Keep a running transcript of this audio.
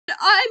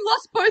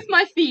lost both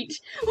my feet.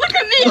 Look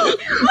at me.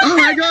 Oh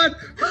my god.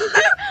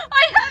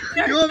 I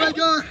have no Oh my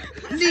god.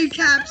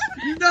 Kneecaps.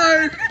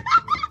 No.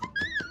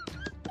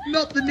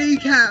 Not the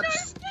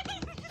kneecaps.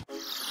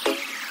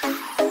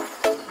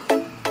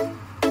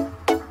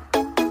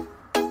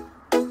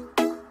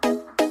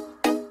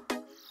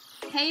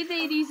 Hey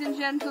ladies and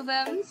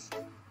gentlemen.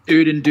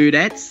 Dude and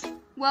dudettes.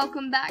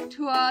 Welcome back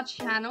to our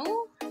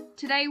channel.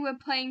 Today we're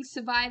playing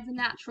Survive the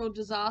Natural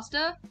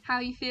Disaster. How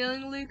are you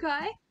feeling,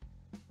 Lukai?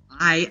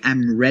 I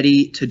am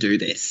ready to do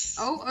this.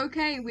 Oh,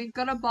 okay, we've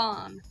got a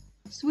barn.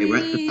 we're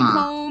at the Sweet farm.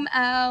 home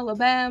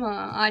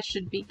Alabama. I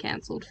should be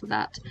cancelled for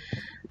that.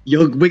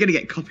 We're gonna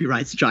get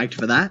copyright striked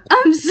for that.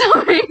 I'm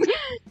sorry.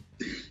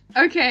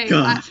 Okay,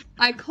 God.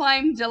 I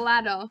climbed a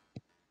ladder.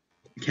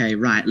 Okay,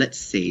 right, let's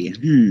see.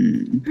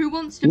 Who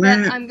wants to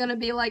Where- bet I'm gonna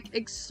be, like,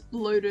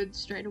 exploded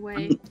straight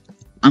away?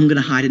 I'm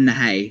gonna hide in the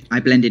hay. I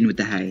blend in with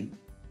the hay.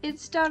 It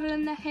started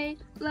in the hay,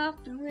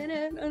 laughed and went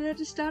in, and it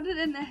just started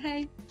in the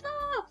hay,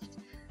 laughed.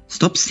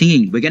 Stop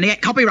singing. We're gonna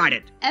get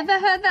copyrighted. Ever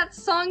heard that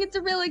song? It's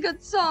a really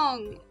good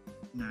song.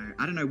 No,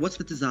 I don't know. What's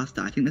the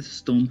disaster? I think there's a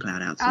storm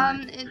cloud outside.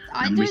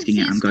 I I'm don't risking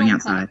see it. a I'm going storm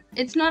outside. cloud.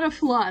 It's not a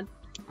flood.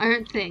 I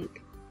don't think.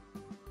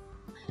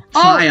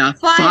 Fire! Oh,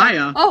 fire!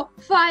 Fire! Oh,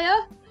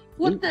 fire!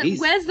 What Ooh, the? he's-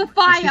 Where's the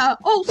fire?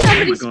 Oh,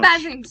 somebody's Oh my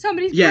gosh. spazzing.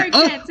 Somebody's Yeah.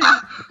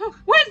 breakdancing.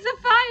 Where's the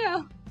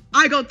fire?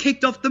 I got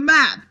kicked off the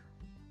map.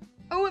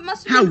 Oh, it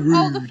must How have been.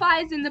 Oh, the rude.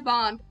 fire's in the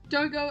barn.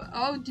 Don't go.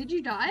 Oh, did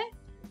you die?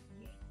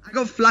 I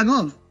got flung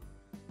off.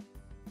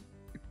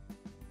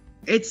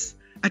 It's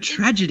a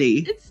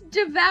tragedy. It's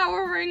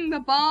devouring the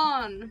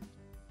barn.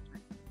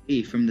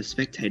 From the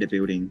spectator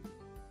building.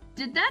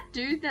 Did that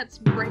dude that's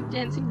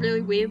breakdancing really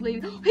weirdly?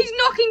 He's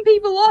knocking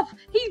people off.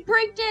 He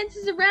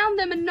breakdances around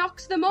them and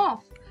knocks them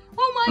off.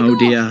 Oh my Oh god!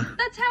 dear.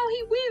 That's how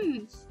he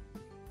wins.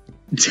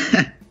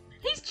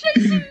 He's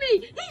chasing me.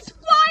 He's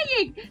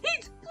flying.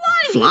 He's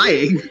flying.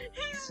 Flying?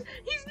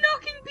 He's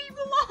knocking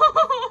people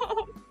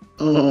off.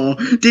 Oh,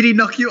 did he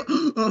knock you?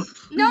 Oh.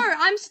 No,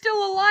 I'm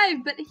still alive,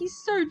 but he's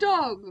so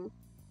dog.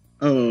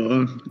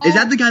 Oh. Is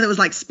that the guy that was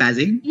like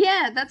spazzing?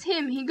 Yeah, that's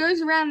him. He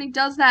goes around and he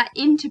does that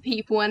into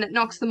people and it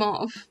knocks them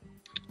off.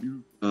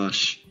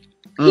 Gosh.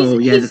 Oh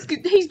yeah.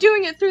 He's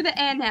doing it through the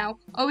air now.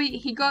 Oh,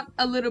 he got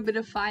a little bit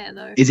of fire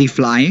though. Is he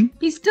flying?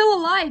 He's still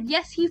alive.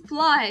 Yes, he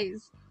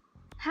flies.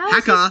 How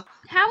Hacker.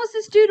 is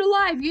this dude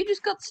alive? You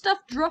just got stuff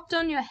dropped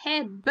on your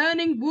head,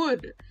 burning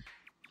wood.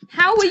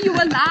 How are you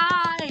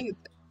alive?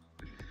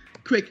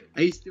 Quick,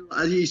 are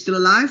you still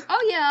alive?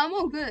 Oh yeah, I'm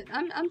all good.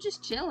 I'm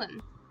just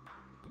chilling.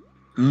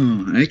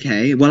 Oh,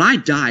 okay. Well, I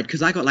died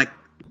because I got like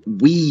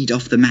weed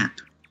off the map.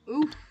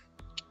 Oof.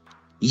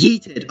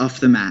 Yeeted off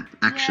the map,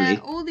 actually. Yeah,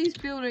 all these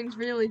buildings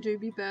really do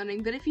be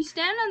burning, but if you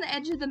stand on the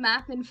edge of the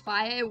map in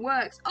fire, it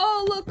works.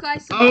 Oh look, I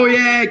saw. Oh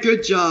yeah,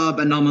 good job,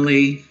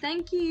 Anomaly.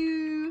 Thank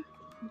you.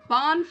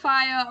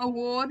 Bonfire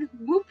award.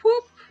 Whoop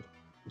whoop.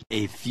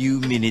 A few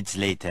minutes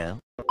later.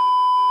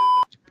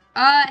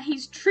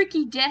 He's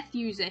tricky death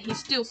user. He's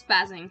still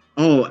spazzing.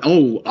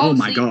 Oh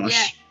my see,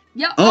 gosh.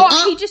 Yeah. Oh,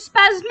 Oh, he just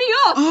spazzed me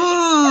off.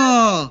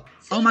 Oh!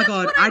 See, Oh my that's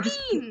god, what I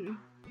mean.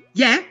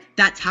 Yeah,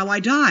 that's how I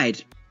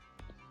died.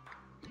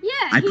 Yeah,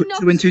 I he put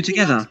knocks, two and two he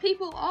together. knocks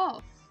people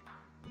off.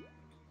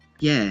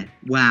 Yeah,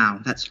 wow,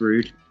 that's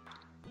rude.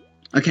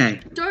 Okay.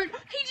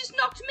 He just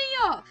knocked me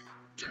off.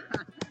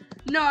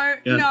 No,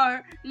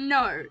 Yeah.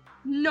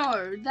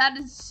 no, that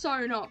is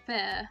so not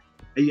fair.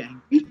 Are you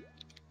angry?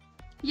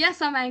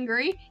 Yes, I'm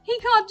angry. He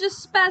can't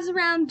just spaz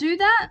around and do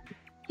that.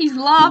 He's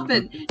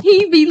laughing.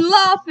 He be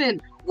laughing.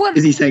 What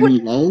Is he saying what-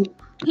 lol?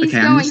 He's Okay,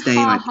 I'm going gonna stay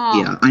ha like ha.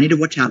 here. I need to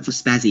watch out for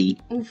Spazzy.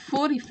 Oh,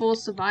 44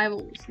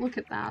 survivals. Look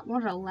at that.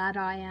 What a lad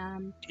I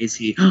am. Is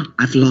he?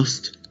 I've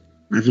lost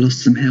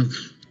some health.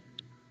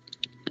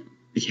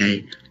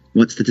 Okay,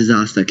 what's the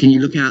disaster? Can you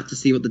look out to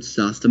see what the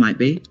disaster might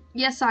be?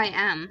 Yes, I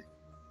am.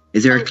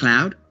 Is there a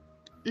cloud?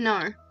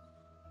 No.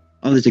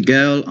 Oh, there's a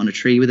girl on a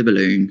tree with a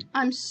balloon.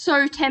 I'm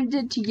so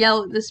tempted to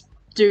yell at this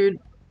dude.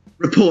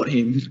 Report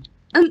him.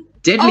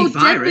 Deadly Oh,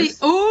 virus.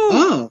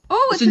 Oh,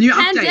 it's a new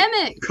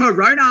pandemic. update.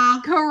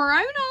 Corona.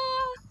 Corona.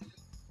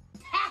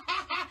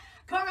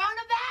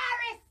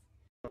 Coronavirus!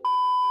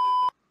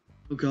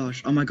 Oh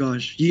gosh. Oh my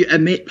gosh. You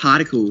emit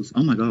particles.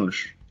 Oh my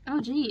gosh. Oh,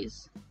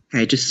 jeez.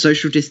 Okay, just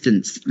social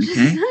distance.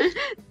 Okay.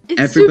 It's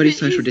Everybody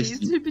super social easy,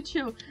 distance. It's super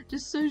chill.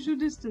 Just social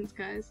distance,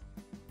 guys.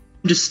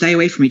 Just stay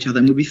away from each other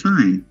and we'll be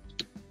fine.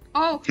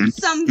 Oh, Okay, I'm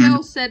some stand-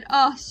 girl said,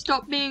 "Oh,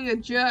 stop being a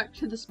jerk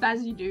to the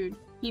spazzy dude."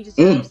 He just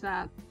Oh. used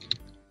that.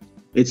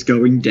 It's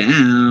going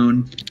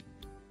down.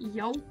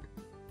 Yup.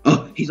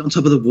 Oh, he's on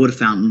top of the water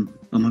fountain.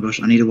 Oh my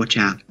gosh, I need to watch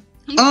out.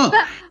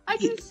 I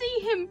can see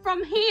him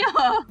from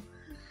here.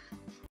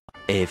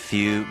 A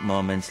few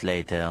moments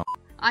later.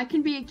 I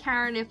can be a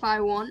Karen if I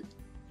want.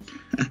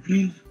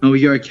 Oh,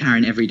 you're a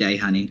Karen every day,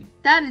 honey.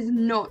 That is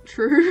not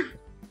true.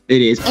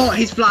 It is. Oh,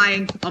 he's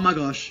flying. Oh my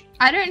gosh.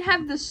 I don't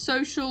have the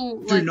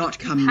social Do not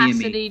come near me.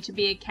 capacity to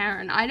be a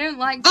Karen. I don't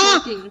like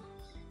Ah! talking.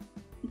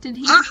 Did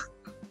he? Ah!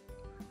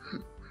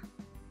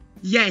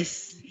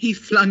 Yes, he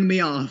flung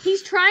me off.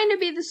 He's trying to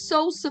be the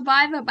sole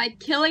survivor by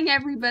killing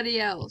everybody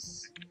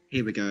else.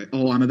 Here we go.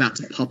 Oh, I'm about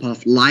to pop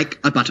off like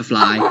a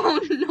butterfly. Oh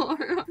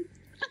no.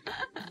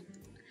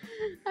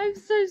 I'm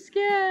so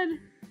scared.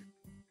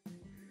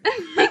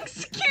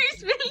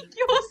 Excuse me,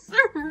 you're so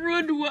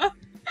rude.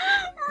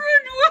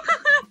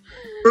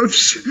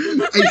 Oops.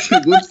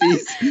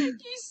 Whoopsies. You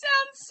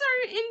sound so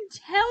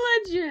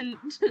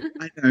intelligent.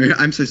 I know,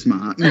 I'm so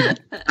smart.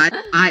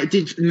 I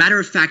did. Matter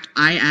of fact,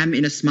 I am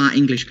in a smart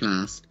English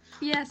class.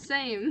 Yeah,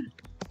 same.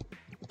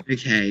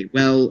 Okay,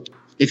 well,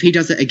 if he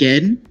does it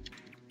again,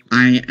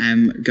 I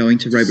am going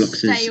to Roblox's.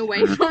 Stay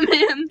away from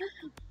him.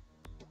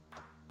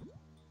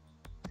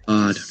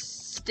 God.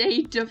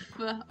 Stay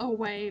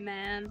away,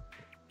 man.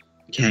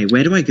 Okay,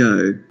 where do I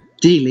go?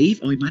 Did he leave?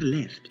 Oh, he might have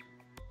left.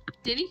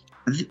 Did he?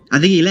 I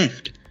think he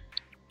left.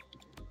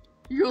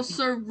 You're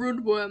so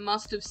rude,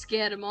 must have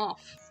scared him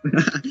off.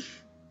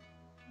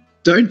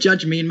 Don't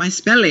judge me in my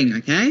spelling,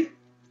 okay?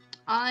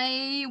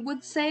 I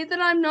would say that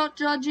I'm not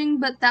judging,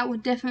 but that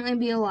would definitely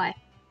be a lie.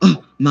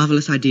 Oh,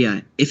 marvelous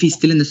idea. If he's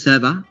still in the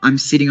server, I'm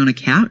sitting on a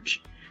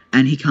couch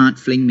and he can't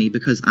fling me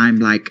because I'm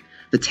like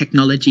the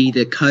technology,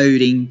 the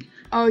coding.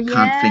 Oh,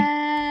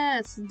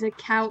 yes! The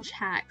couch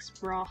hacks,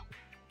 bro.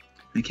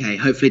 Okay,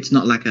 hopefully it's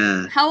not like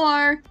a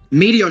Hello!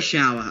 meteor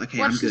shower. Okay,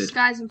 Watch I'm the good.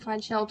 skies and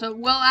find shelter.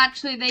 Well,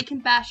 actually, they can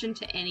bash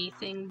into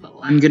anything, but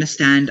like... I'm gonna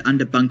stand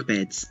under bunk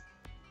beds.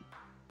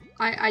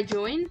 I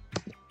join?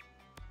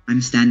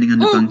 I'm standing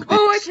under bunk beds.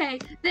 Oh, okay.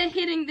 They're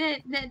hitting. They're.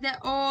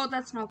 Oh,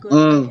 that's not good.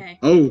 Oh, Okay.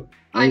 oh.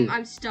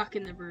 I'm stuck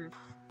in the roof.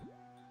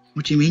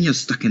 What do you mean you're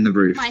stuck in the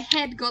roof? My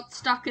head got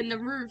stuck in the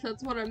roof.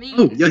 That's what I mean.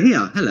 Oh, you're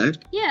here. Hello.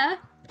 Yeah.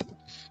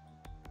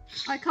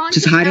 I can't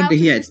Just get hide out under of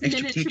here. this It's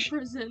extra miniature protection.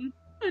 prison.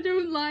 I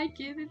don't like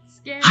it. It's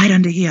scary. Hide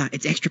under here.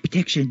 It's extra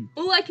protection.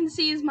 All I can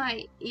see is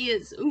my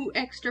ears. Ooh,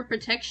 extra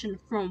protection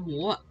from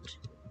what?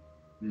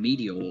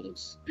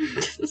 Meteors.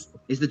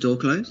 Is the door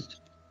closed?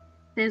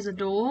 There's a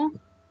door.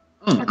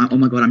 Oh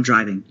my god, I'm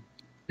driving.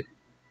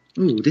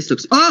 Ooh, this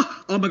looks.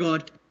 Oh my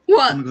god.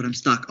 What? Oh my god, I'm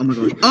stuck. Oh my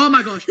gosh. Oh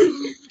my gosh.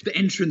 The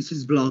entrance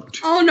is blocked.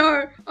 Oh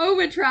no. Oh,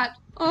 we're trapped.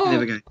 Oh. There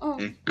we go. Oh.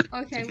 Okay.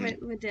 Okay, Okay.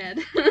 we're dead.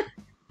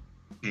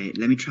 Okay,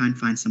 let me try and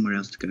find somewhere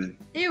else to go.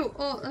 Ew.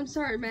 Oh, I'm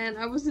sorry, man.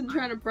 I wasn't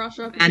trying to brush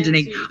up.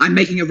 Abandoning. against you. I'm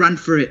making a run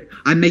for it.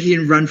 I'm making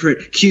a run for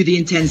it. Cue the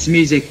intense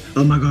music.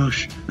 Oh my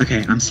gosh.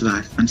 Okay, I'm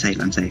survived. I'm safe.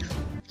 I'm safe.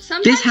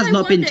 Sometimes This has I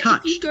not been wonder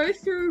touched. If you go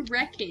through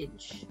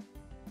wreckage,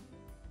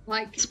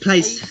 like This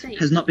place are you safe?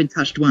 has not been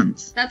touched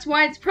once. That's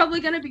why it's probably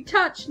gonna be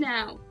touched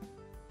now.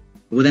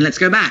 Well, then let's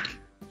go back.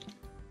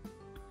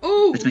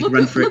 Oh, Let's make a look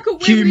run at, for it. look at where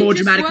Cue we more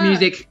just dramatic were.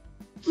 music.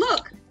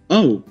 Look,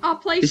 Oh, our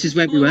place. this is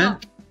where we blew were?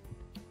 up.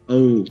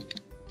 Oh.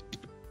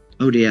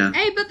 Oh dear.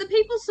 Hey, but the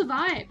people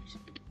survived.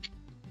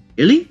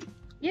 Really?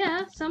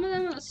 Yeah, some of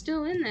them are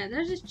still in there.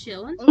 They're just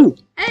chilling. Oh.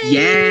 Hey!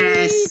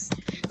 Yes.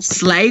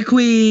 Slay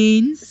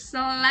Queens.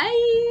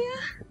 Slay.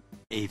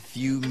 A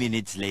few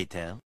minutes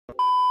later.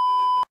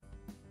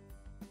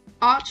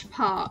 Arch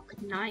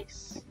Park,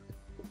 nice.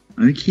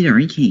 Okie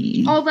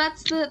dokie. Oh,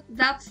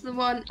 that's the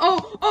one.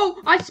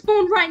 Oh, I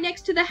spawned right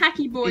next to the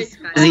hacky boy.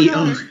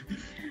 Oh,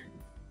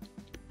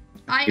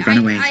 I You ran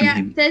away from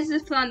him. There's a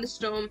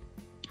thunderstorm.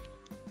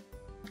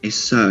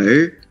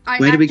 So, I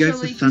where do we go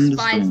for actually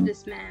despise thunderstorm?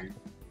 this man.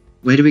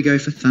 Where do we go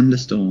for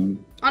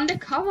thunderstorm?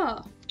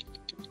 Undercover.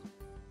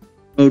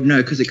 Oh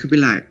no, because it could be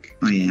like.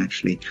 Oh yeah,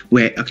 actually.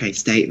 Where? Okay,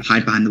 stay.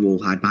 Hide behind the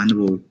wall. Hide behind the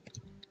wall.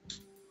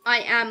 I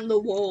am the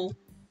wall.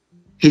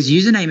 His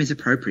username is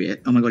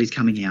appropriate. Oh my god, he's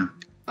coming here.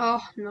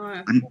 Oh no.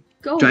 I'm-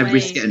 Go Do I away.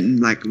 risk it and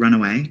like run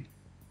away?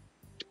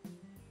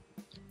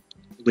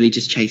 Will he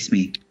just chase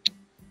me?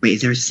 Wait,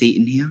 is there a seat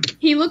in here?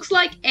 He looks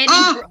like Eddie.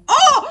 Oh!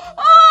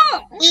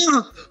 Oh!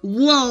 Oh,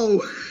 whoa!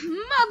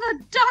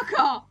 Mother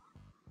ducker!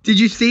 Did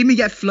you see me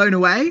get flown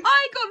away?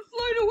 I got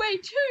flown away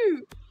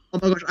too! Oh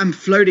my gosh, I'm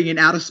floating in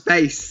outer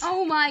space.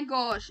 Oh my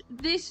gosh.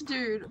 This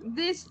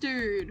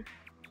dude.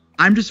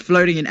 I'm just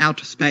floating in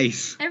outer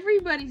space.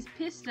 Everybody's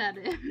pissed at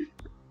him.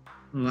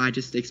 Oh, I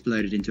just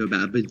exploded into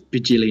about a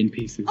bajillion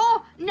pieces.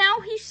 Oh, now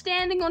he's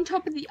standing on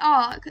top of the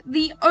Ark,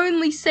 the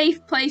only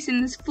safe place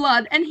in this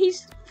flood, and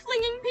he's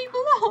flinging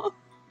people off.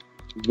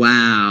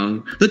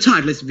 Wow. The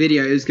title of this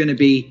video is going to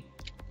be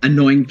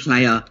Annoying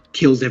Player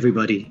Kills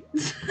Everybody.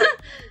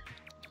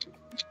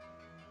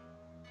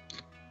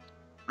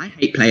 I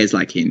hate players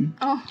like him.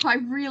 Oh, I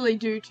really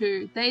do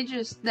too. They're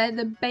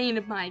the bane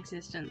of my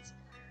existence.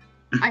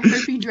 I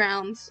hope he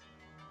drowns.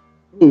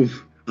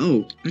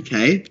 Oh,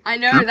 okay. I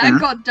know, Okay. that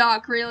got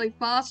dark really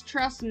fast.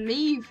 Trust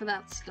me for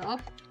that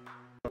stuff.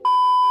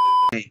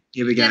 Okay,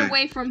 here we go. Get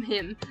away from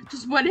him.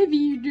 Just whatever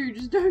you do,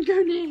 just don't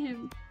go near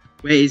him.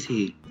 Where is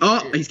he?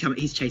 Oh, he's coming.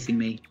 He's chasing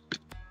me.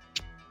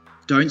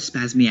 Don't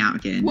spaz me out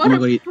again. What oh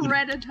my a god.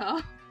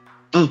 predator.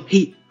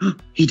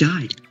 He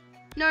died.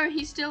 No,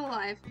 he's still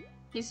alive.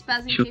 He's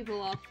spazzing Sure. people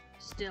off.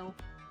 Still.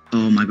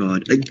 Oh my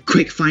god.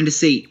 Quick, find a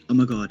seat. Oh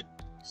my god.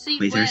 See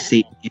Wait, is where? there a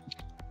seat?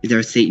 Is there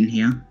a seat in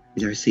here?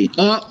 Is there a seat?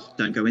 Oh,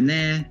 don't go in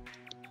there.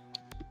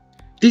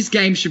 This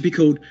game should be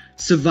called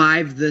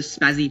Survive the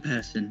Spazzy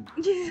Person.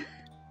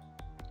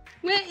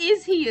 Where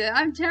is he?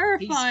 I'm He's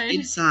terrified.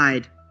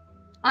 inside.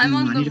 I'm I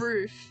on the need to-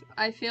 roof.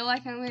 I feel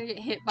like I'm gonna get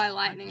hit by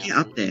lightning. Get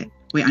up there.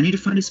 Wait, I need to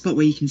find a spot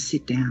where you can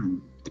sit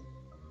down.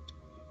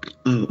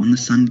 Oh, on the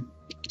sun.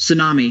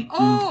 Tsunami.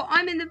 Oh,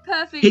 I'm in the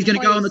perfect He's gonna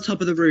go on the place.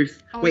 top of the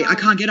roof. Oh, Wait, no. I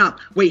can't get up.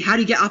 Wait, how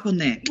do you get up on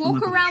there? Oh my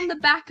Walk gosh. around the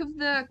back of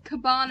the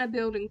cabana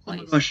building Oh my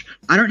place. gosh,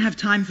 I don't have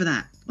time for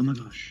that. Oh my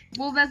gosh.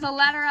 Well, there's a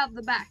ladder out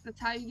the back. That's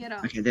how you get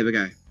up. Okay, there we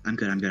go. I'm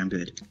good.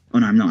 Oh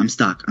no, I'm not. I'm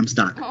stuck. I'm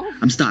stuck. Oh.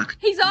 I'm stuck.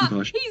 He's Oh my up.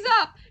 gosh. He's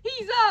up.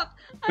 He's up.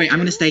 Wait, I'm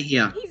gonna stay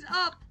here. He's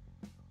up.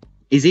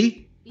 Is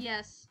he?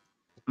 Yes.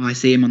 Oh, I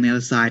see him on the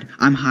other side.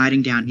 I'm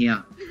hiding down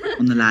here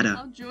on the ladder.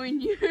 I'll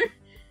join you.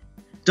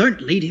 Don't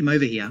lead him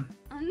over here.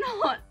 I'm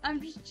not.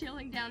 I'm just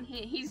chilling down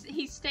here.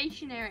 He's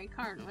stationary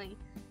currently.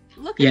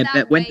 Look at Yeah, that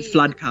but when the wave.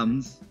 flood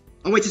comes.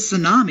 Oh, it's a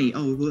tsunami.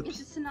 Oh, whoops.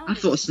 It's a tsunami. I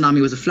thought a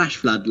tsunami was a flash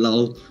flood.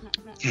 Lol. No,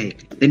 no. Okay,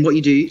 then what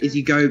you do is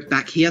you go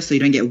back here so you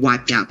don't get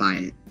wiped out by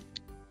it.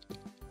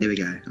 There we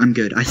go. I'm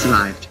good. I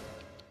survived.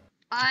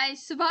 I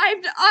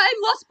survived. I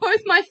lost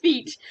both my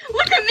feet.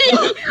 Look at me.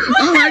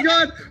 Oh my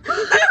god!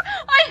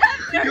 I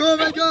have no Oh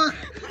my god!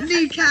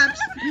 Kneecaps!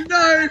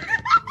 No!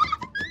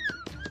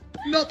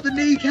 Not the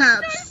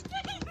kneecaps!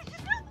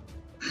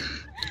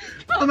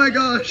 Oh my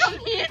gosh! Come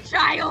here,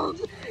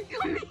 child.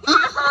 Come here.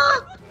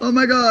 Ah! Oh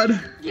my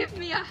god! Give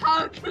me a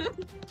hug.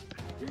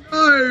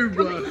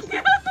 No!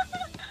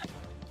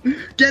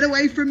 Get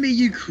away from me,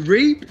 you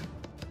creep!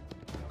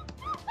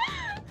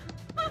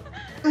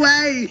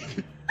 Away!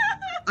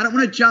 I don't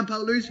want to jump,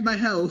 I'll lose my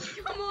health.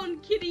 Come on,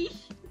 kitty.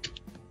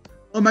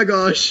 Oh my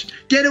gosh!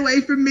 Get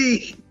away from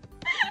me!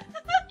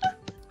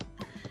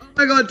 Oh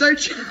my god,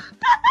 don't you...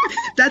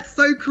 That's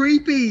so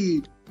creepy!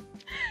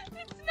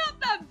 It's not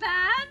that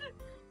bad.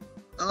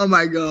 Oh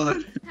my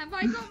god. Have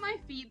I got my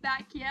feet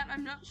back yet?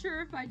 I'm not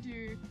sure if I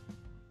do.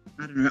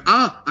 I don't know.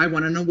 Ah! I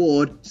won an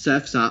award.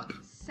 Surf's up.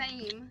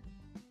 Same.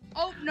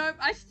 Oh, nope,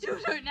 I still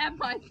don't have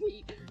my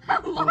feet.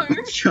 Hello. Oh my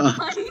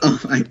god. Oh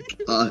my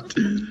god.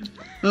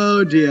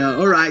 Oh dear.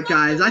 Alright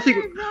guys, I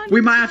think we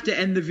might have to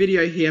end the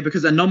video here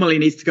because Anomaly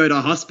needs to go to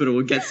a hospital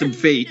and get some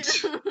feet.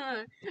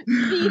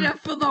 Feet are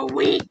for the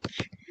weak.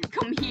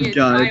 Come here,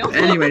 God. child.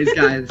 Anyways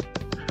guys,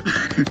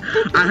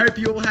 I hope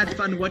you all had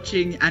fun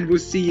watching and we'll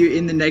see you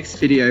in the next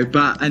video.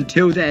 But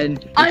until then,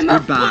 it's I'm a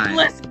goodbye.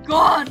 footless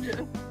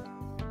god.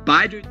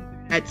 Bye dudes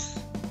and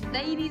dudettes.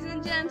 Ladies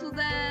and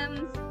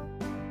gentlemen.